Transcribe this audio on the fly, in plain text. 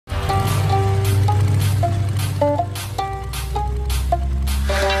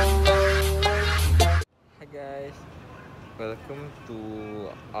Welcome to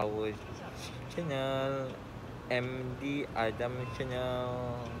our channel, MD Adam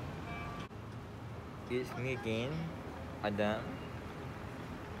channel. It's me again, Adam,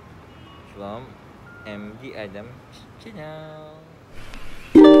 from MD Adam channel.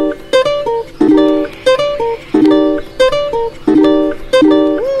 Now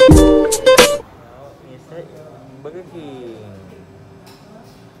inside Burger King,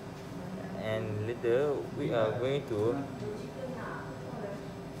 and later we are going to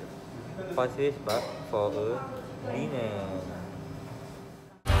Pasir Ris Park for a dinner.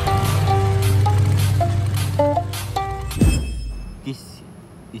 This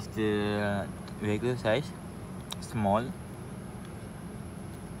is the regular size, small.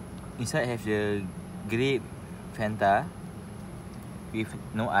 Inside have the grape Fanta with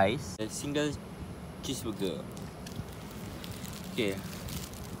no ice. A single cheeseburger. Okay,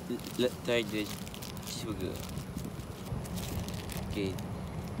 let's try the cheeseburger. Okay,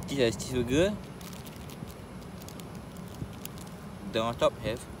 this is cheeseburger. The on top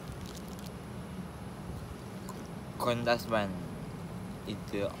have Condas bun.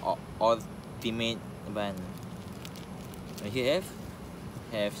 It's the ultimate bun. And here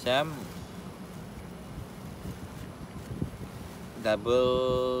have some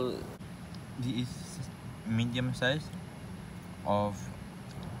double. This is medium size of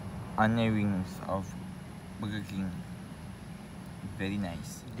onion rings of Burger King. Very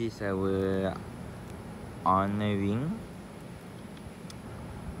nice. This is our onion ring.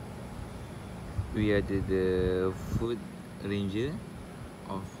 We are the food ranger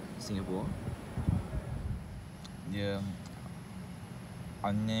of Singapore. The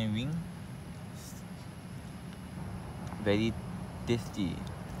onion ring very tasty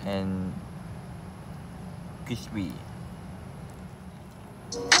and crispy.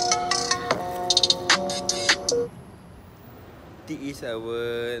 This is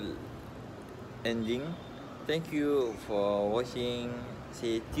our ending. Thank you for watching.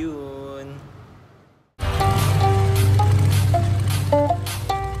 Stay tuned.